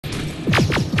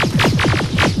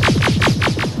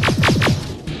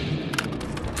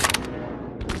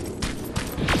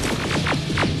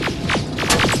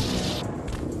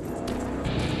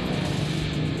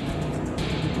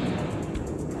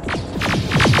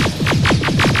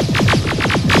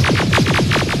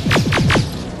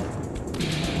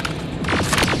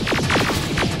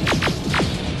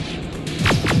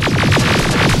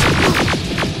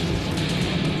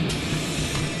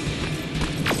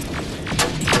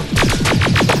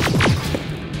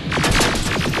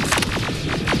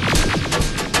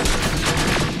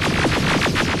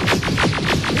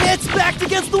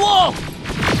Whoa!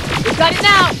 We got it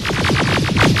now!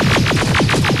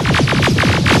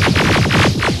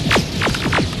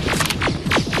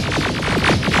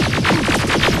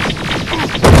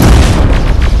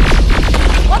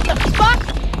 What the fuck?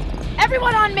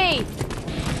 Everyone on me!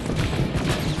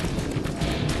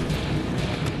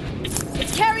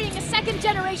 It's carrying a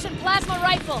second-generation plasma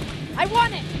rifle! I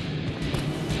want it!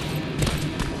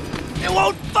 It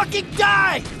won't fucking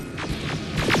die!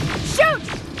 Shoot!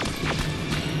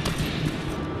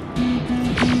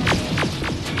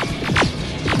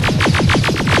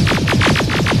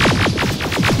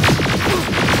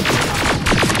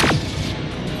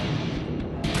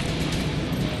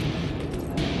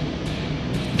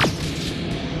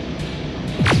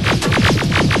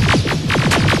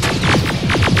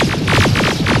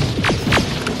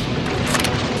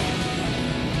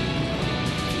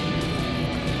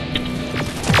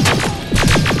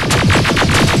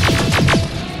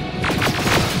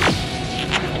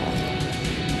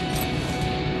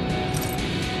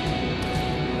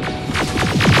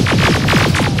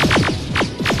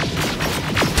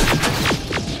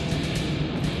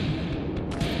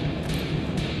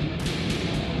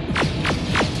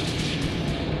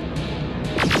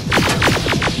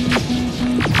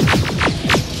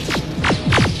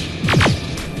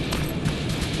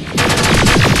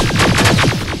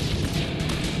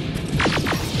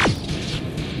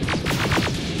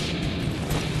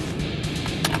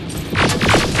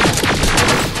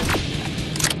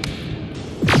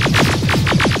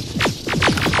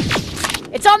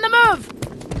 It's on the move!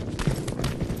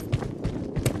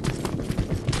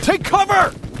 Take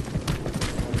cover!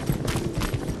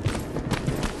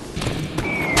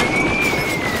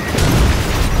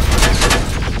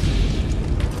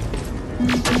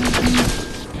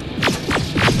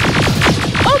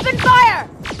 Open fire!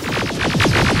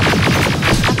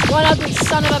 One ugly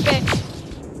son of a bitch!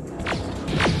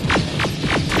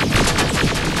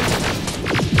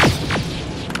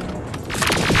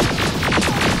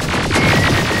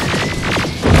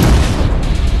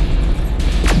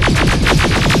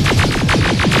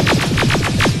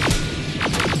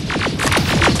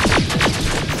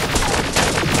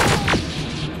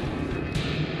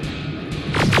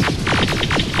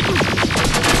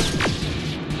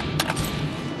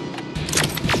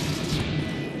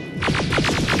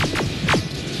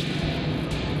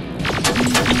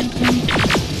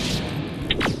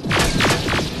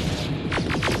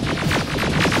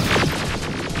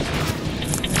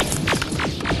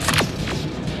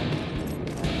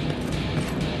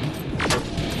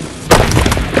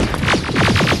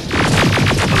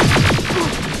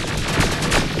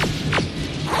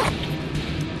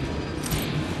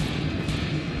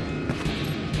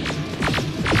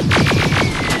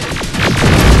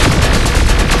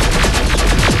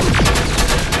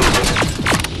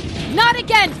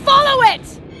 Again! Follow it!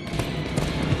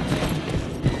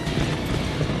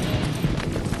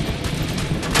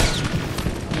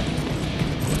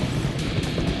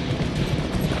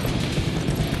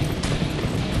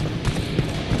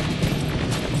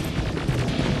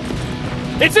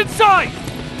 It's inside!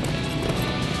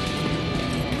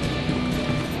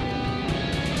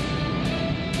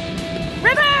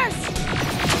 Rivers!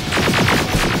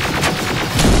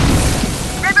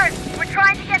 Rivers, we're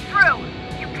trying to get through.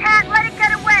 You can't let it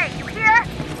get away, you hear?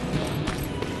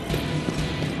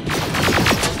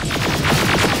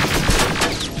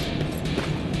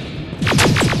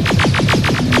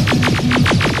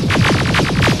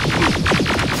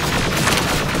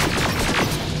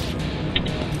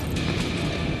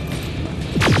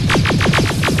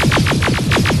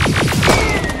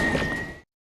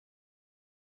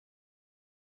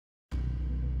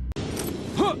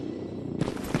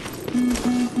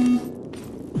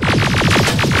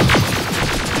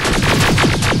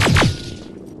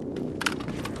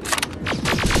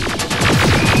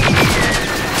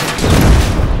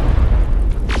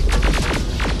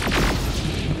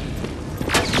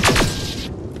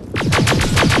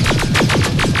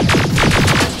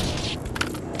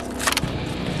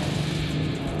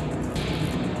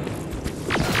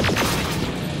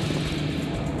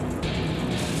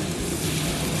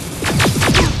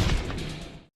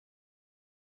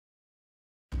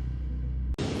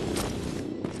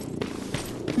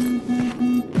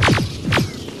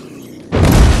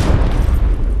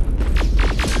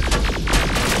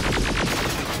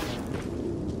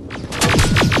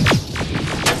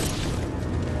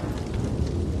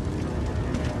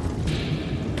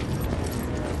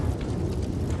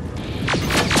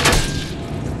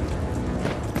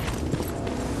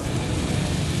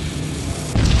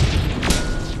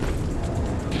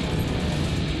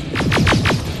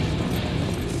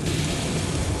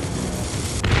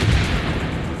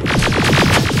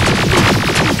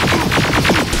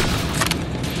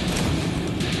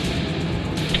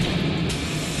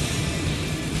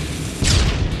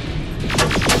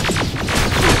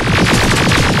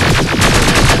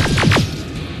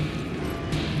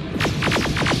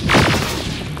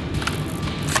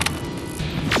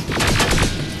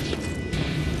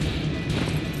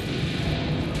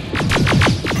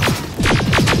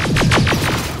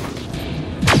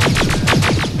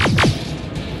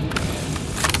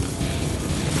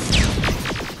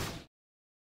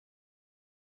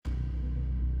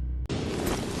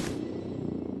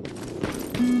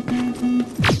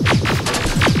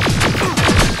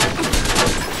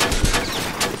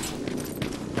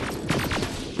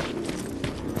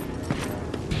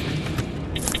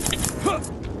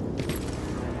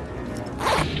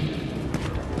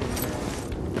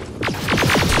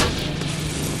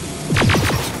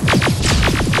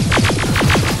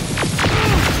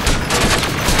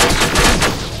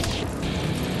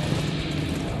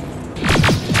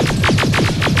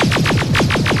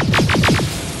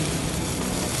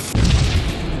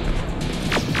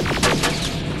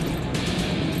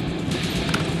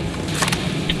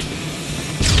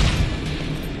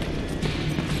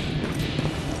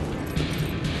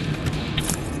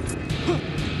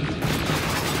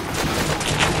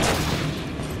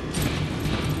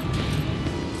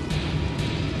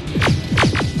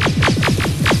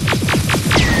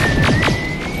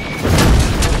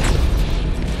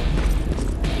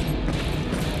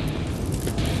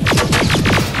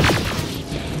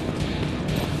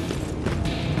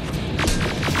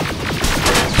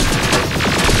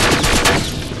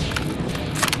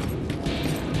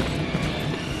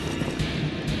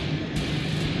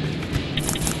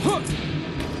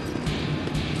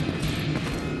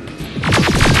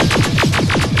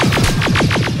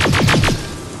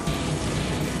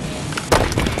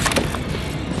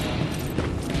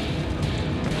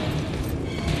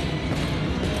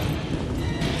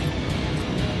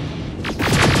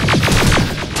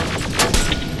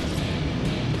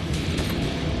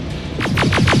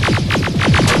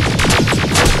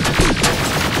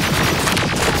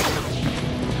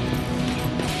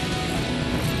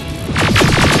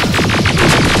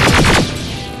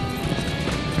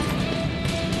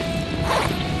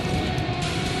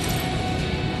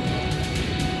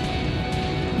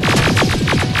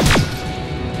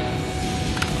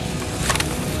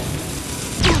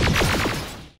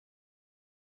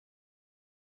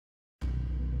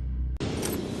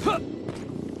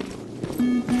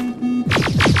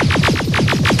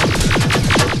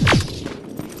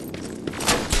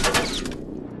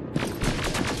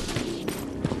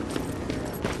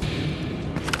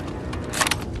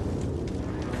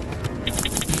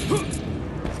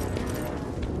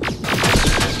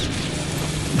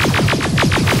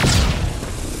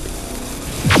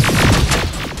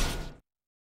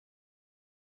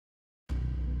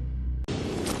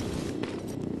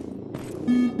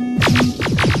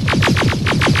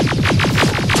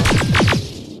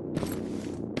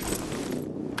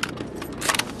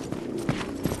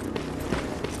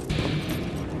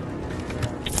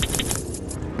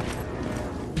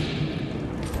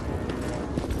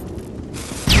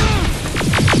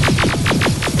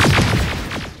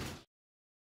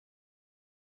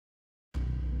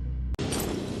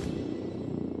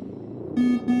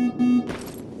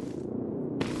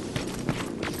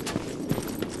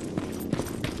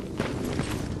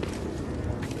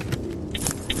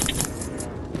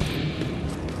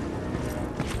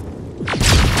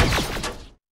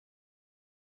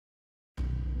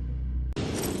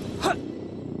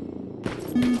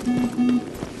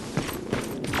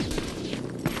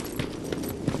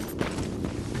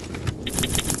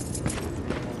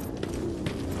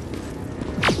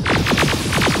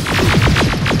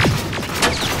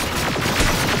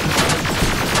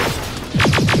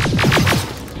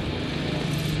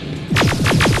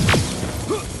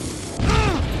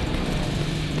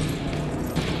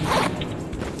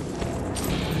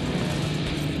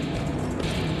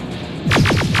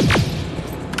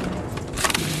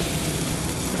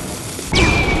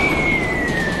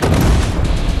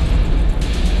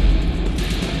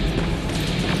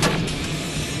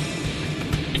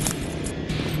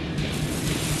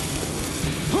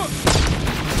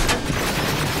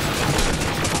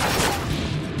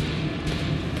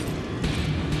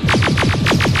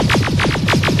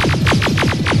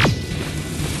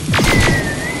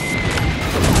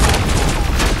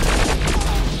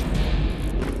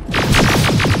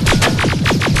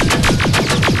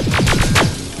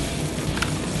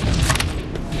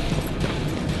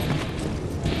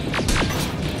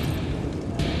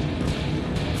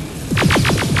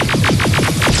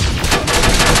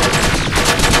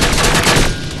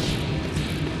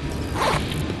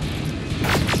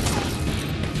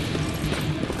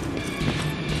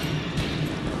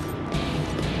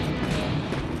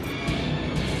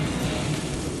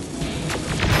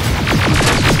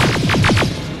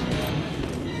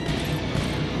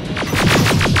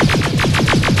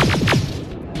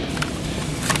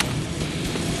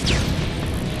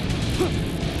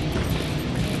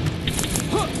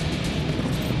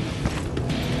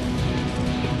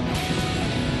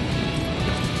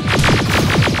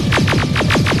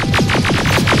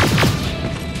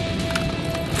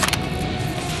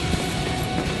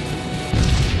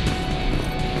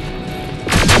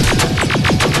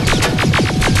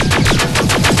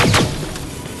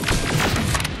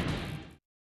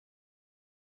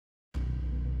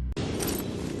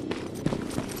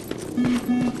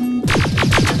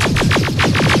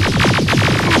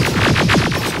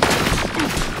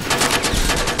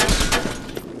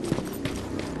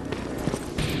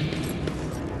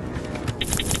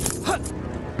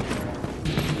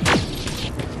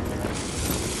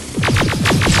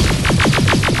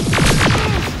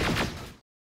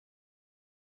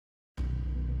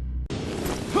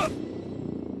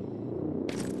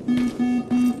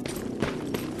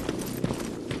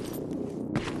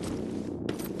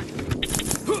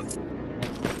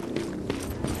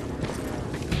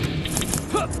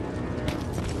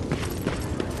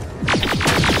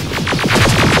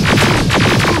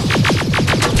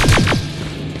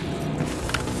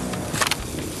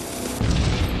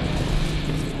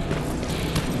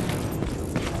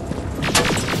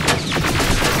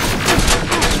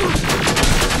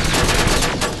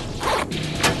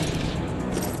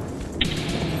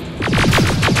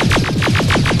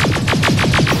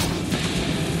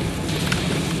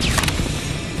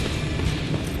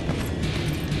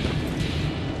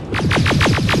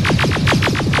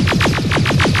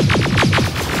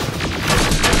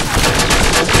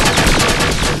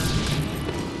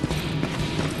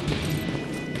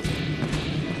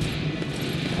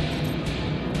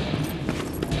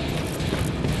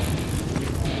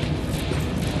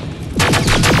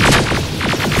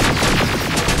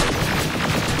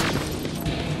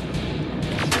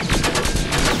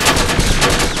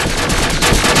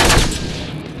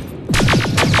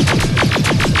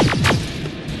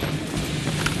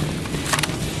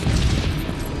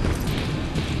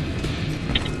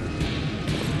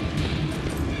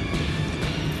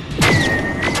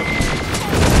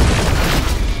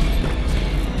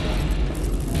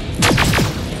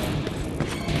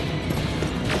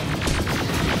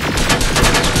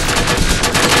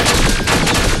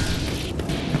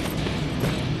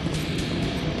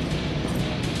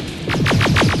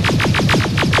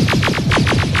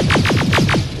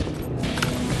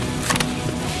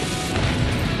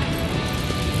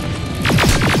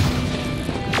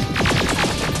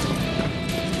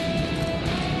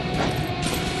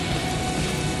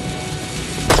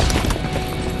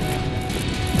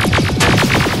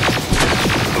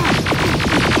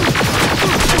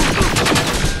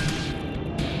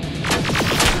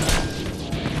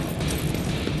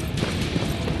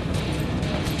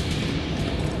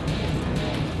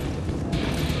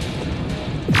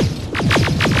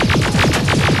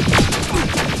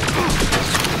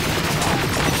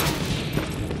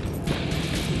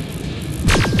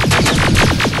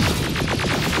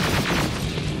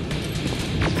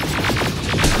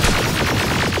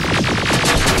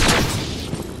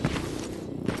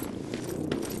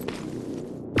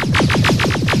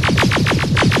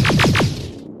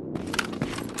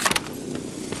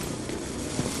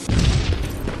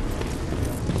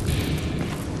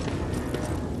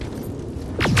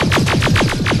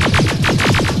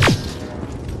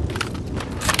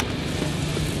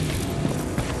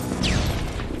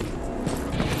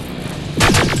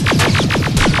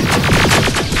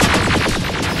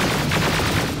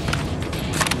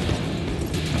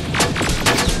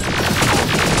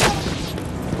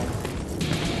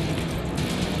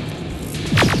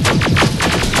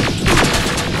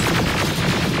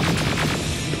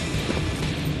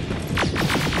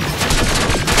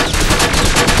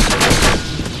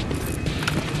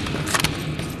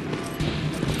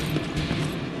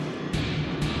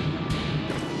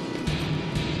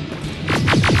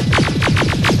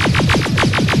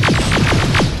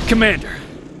 Commander.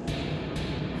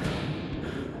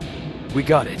 We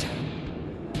got it.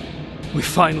 We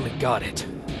finally got it.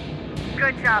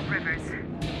 Good job, Rivers.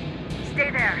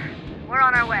 Stay there. We're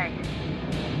on our way.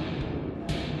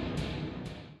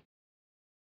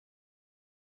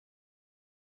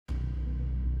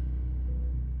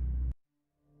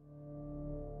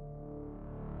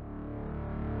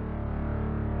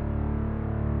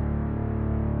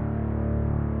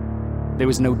 There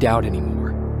was no doubt anymore.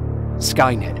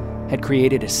 Skynet had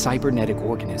created a cybernetic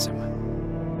organism.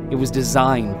 It was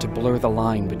designed to blur the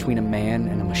line between a man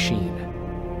and a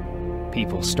machine.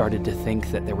 People started to think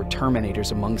that there were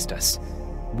Terminators amongst us,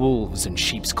 wolves in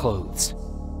sheep's clothes.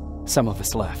 Some of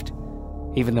us left,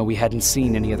 even though we hadn't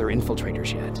seen any other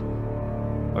infiltrators yet.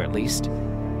 Or at least,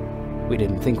 we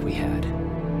didn't think we had.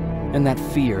 And that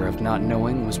fear of not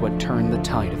knowing was what turned the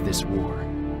tide of this war.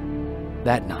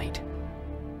 That night,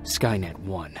 Skynet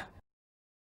won.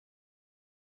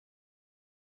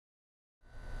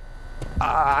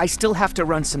 I still have to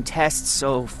run some tests,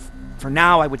 so for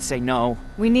now I would say no.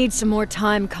 We need some more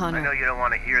time, Connor. I know you don't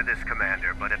want to hear this,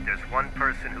 Commander, but if there's one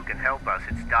person who can help us,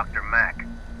 it's Dr. Mack.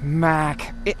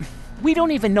 Mac, we don't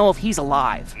even know if he's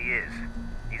alive. He is.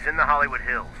 He's in the Hollywood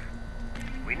Hills.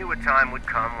 We knew a time would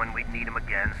come when we'd need him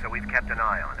again, so we've kept an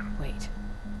eye on him. Wait.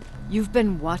 You've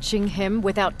been watching him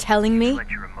without telling me?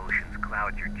 Let your emotions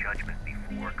cloud your judgment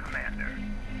before, Commander.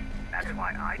 That's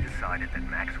why I decided that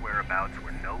Mack's whereabouts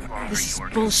were no longer This is your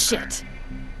bullshit. concern.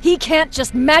 He can't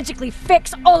just magically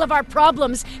fix all of our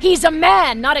problems. He's a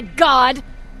man, not a god.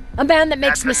 A man that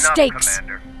makes That's mistakes. enough,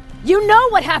 Commander. You know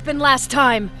what happened last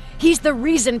time. He's the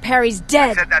reason Perry's I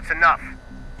dead. said that's enough.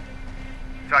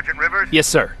 Sergeant Rivers? Yes,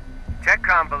 sir.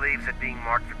 TechCom believes that being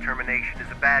marked for termination is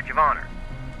a badge of honor,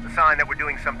 a sign that we're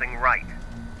doing something right.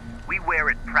 We wear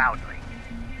it proudly.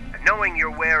 And knowing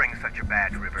you're wearing such a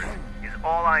badge, Rivers, is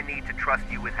all I need to trust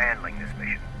you with handling this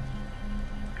mission.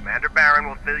 Commander Barron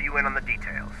will fill you in on the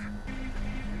details.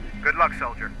 Good luck,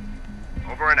 soldier.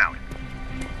 Over and out.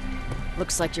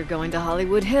 Looks like you're going to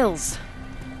Hollywood Hills.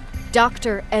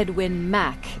 Dr. Edwin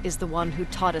Mack is the one who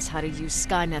taught us how to use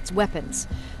Skynet's weapons,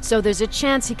 so there's a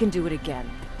chance he can do it again.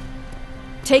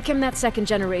 Take him that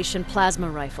second-generation plasma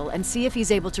rifle and see if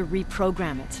he's able to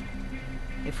reprogram it.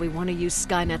 If we want to use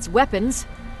Skynet's weapons,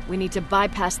 we need to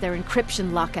bypass their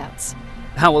encryption lockouts.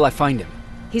 How will I find him?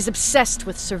 He's obsessed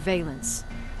with surveillance.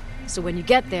 So when you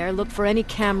get there, look for any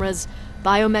cameras,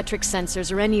 biometric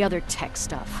sensors, or any other tech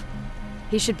stuff.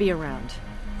 He should be around.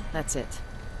 That's it.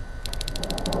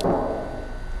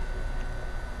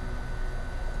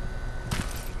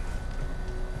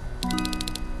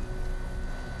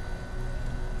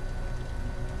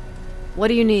 What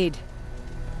do you need?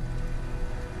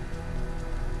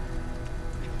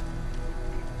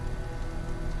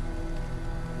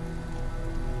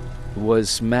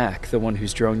 Was Mac the one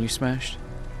whose drone you smashed?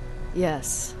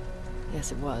 Yes.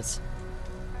 Yes, it was.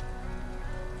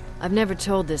 I've never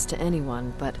told this to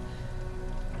anyone, but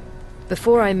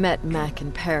before I met Mac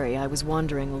and Perry, I was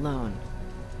wandering alone.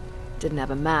 Didn't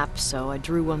have a map, so I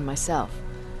drew one myself.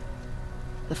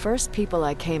 The first people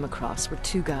I came across were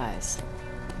two guys,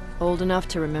 old enough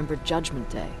to remember Judgment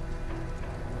Day.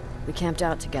 We camped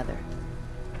out together.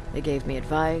 They gave me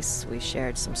advice, we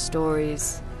shared some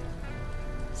stories.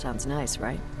 Sounds nice,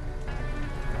 right?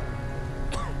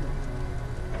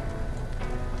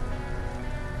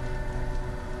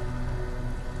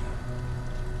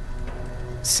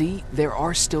 See, there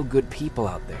are still good people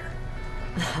out there.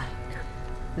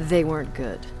 They weren't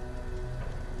good.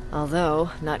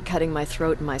 Although, not cutting my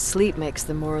throat in my sleep makes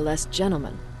them more or less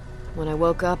gentlemen. When I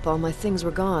woke up, all my things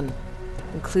were gone,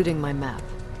 including my map.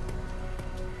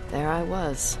 There I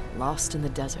was, lost in the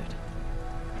desert.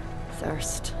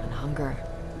 Thirst and hunger.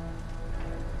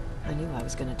 I knew I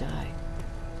was gonna die.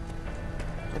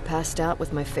 I passed out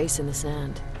with my face in the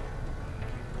sand.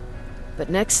 But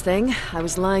next thing, I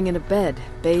was lying in a bed,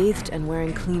 bathed and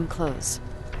wearing clean clothes.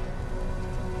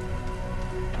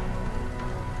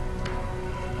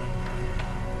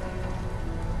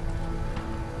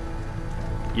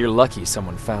 You're lucky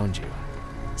someone found you.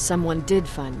 Someone did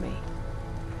find me.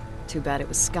 Too bad it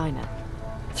was Skynet.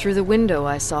 Through the window,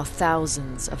 I saw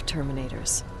thousands of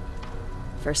Terminators.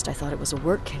 First, I thought it was a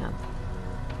work camp,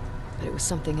 but it was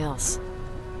something else.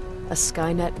 A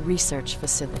Skynet research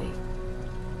facility.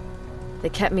 They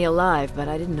kept me alive, but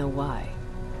I didn't know why.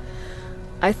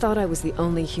 I thought I was the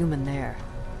only human there.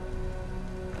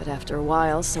 But after a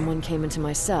while, someone came into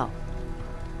my cell.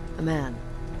 A man.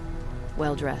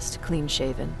 Well-dressed,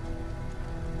 clean-shaven.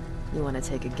 You want to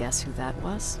take a guess who that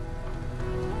was?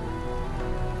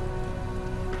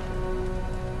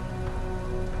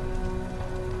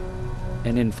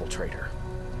 An infiltrator.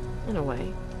 In a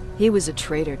way, he was a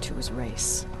traitor to his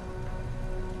race.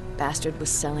 Bastard was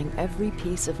selling every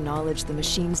piece of knowledge the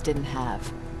machines didn't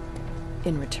have.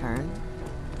 In return,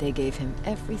 they gave him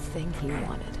everything he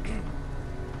wanted.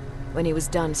 When he was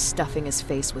done stuffing his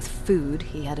face with food,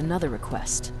 he had another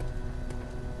request.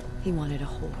 He wanted a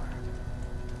whore.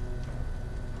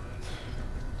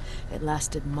 It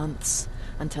lasted months,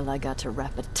 until I got to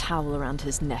wrap a towel around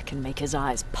his neck and make his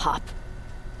eyes pop.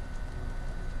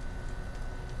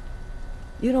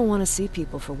 You don't want to see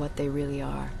people for what they really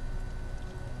are.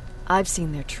 I've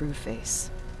seen their true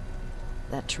face.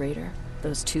 That traitor,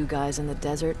 those two guys in the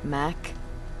desert, Mac,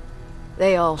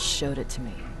 they all showed it to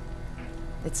me.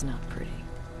 It's not pretty.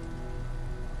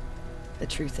 The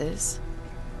truth is,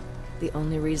 the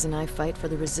only reason I fight for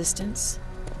the Resistance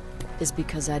is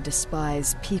because I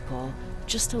despise people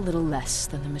just a little less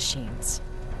than the machines.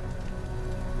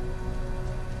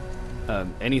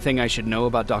 Anything I should know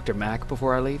about Dr. Mack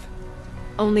before I leave?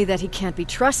 Only that he can't be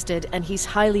trusted and he's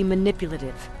highly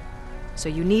manipulative. So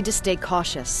you need to stay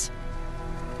cautious.